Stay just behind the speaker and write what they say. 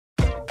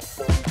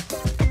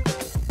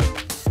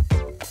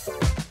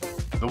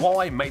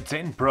Huawei Mate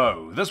 10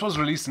 Pro. This was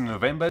released in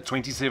November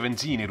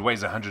 2017. It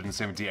weighs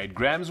 178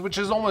 grams, which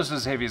is almost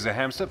as heavy as a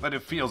hamster, but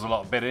it feels a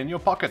lot better in your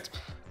pocket.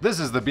 This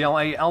is the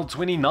BLA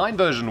L29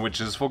 version,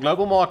 which is for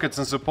global markets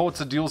and supports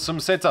a dual SIM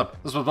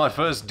setup. This was my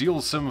first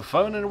dual SIM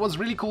phone and it was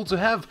really cool to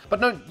have. But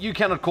no, you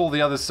cannot call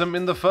the other SIM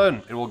in the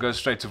phone. It will go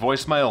straight to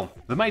voicemail.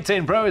 The Mate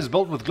 10 Pro is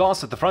built with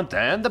glass at the front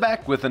and the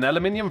back with an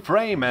aluminium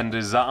frame and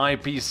is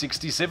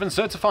IP67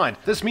 certified.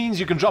 This means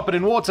you can drop it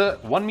in water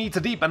 1 meter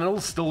deep and it'll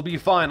still be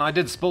fine. I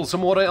did spill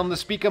some water on the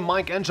speaker,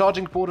 mic and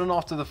charging port, and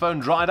after the phone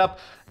dried up,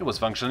 it was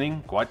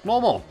functioning quite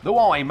normal. The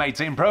Huawei Mate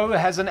 10 Pro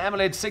has an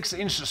AMOLED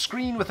 6-inch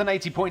screen with an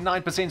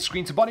 80.9%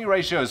 screen-to-body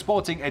ratio,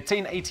 sporting a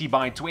 1080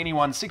 by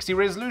 2160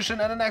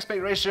 resolution and an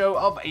aspect ratio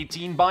of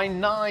 18 by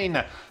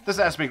 9. This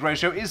aspect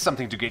ratio is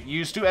something to get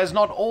used to, as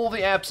not all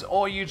the apps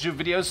or YouTube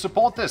videos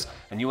support this,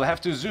 and you will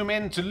have to zoom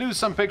in to lose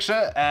some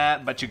picture,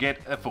 but you get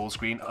a full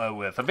screen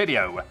with a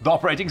video. The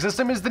operating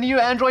system is the new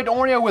Android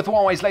Oreo with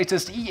Huawei's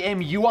latest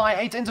EMUI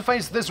 8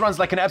 interface. This runs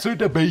like an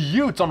absolute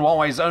beaut on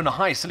Huawei's own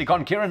high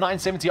silicon Kirin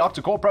 970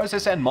 Octo-Core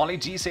processor and Mali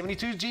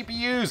G72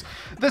 GPUs.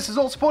 This is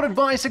all supported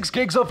by 6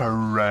 gigs of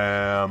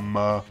RAM.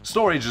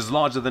 Storage is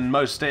larger than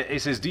most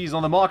SSDs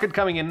on the market,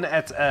 coming in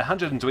at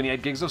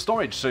 128 gigs of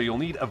storage, so you'll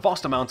need a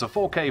vast amount of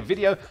 4K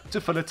video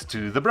to fill it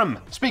to the brim.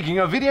 Speaking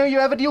of video, you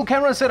have a dual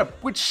camera setup,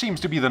 which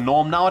seems to be the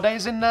norm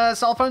nowadays in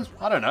cell phones.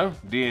 I don't know,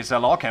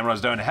 DSLR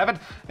cameras don't have it.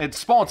 It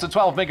sports a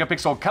 12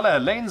 megapixel color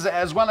lens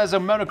as well as a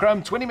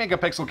monochrome 20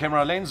 megapixel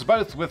camera lens,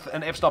 both with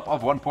an f-stop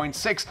of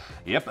 1.6.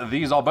 Yep,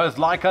 these are both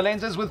Leica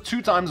lenses with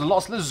 2 times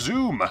lossless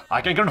zoom.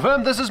 I can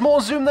confirm this is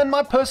more zoom than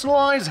my personal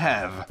eyes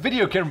have.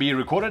 Video can be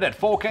recorded at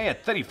 4K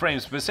at 30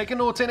 frames per second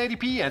or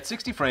 1080p at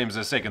 60 frames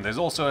a second. There's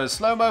also a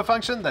slow-mo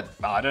function that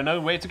I don't know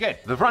where to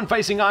get. The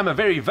front-facing I'm a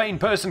very vain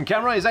person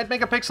camera is 8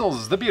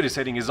 megapixels. The beauty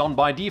setting is on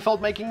by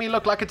default, making me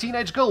look like a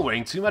teenage girl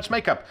wearing too much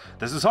makeup.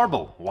 This is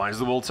horrible. Why is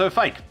the world so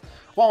fake?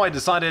 Huawei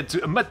decided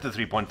to omit the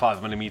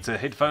 3.5mm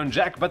headphone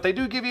jack, but they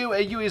do give you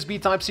a USB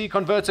Type-C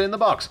converter in the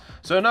box.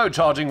 So no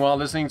charging while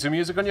listening to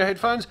music on your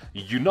headphones,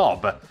 you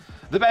knob.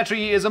 The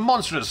battery is a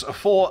monstrous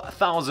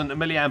 4000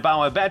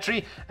 mAh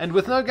battery, and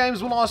with no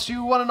games will last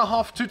you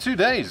 1.5 to 2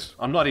 days.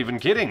 I'm not even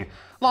kidding.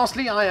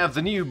 Lastly, I have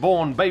the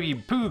newborn baby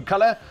poo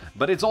color,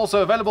 but it's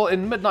also available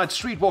in Midnight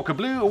Streetwalker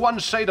Blue, 1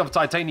 shade of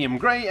titanium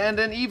grey, and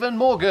an even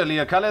more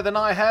girlier color than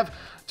I have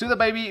to the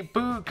baby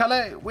poo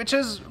color, which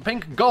is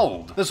pink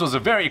gold. This was a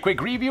very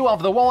quick review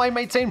of the Huawei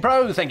Mate 10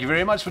 Pro. Thank you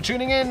very much for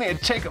tuning in.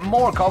 Check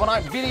more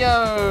Carbonite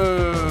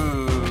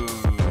videos.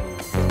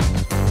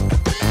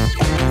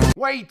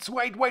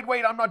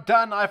 Wait, I'm not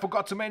done. I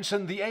forgot to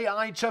mention the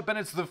AI chip, and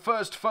it's the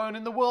first phone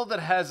in the world that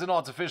has an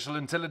artificial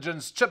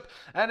intelligence chip,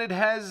 and it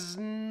has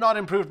not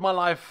improved my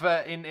life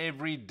in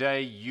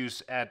everyday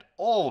use at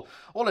all.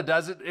 All it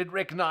does, it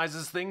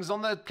recognizes things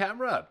on the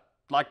camera,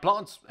 like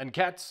plants and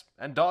cats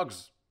and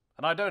dogs.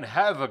 And I don't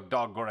have a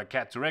dog or a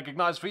cat to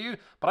recognize for you,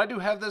 but I do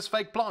have this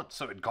fake plant,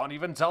 so it can't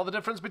even tell the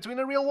difference between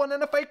a real one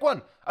and a fake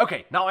one.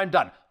 Okay, now I'm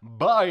done.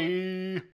 Bye!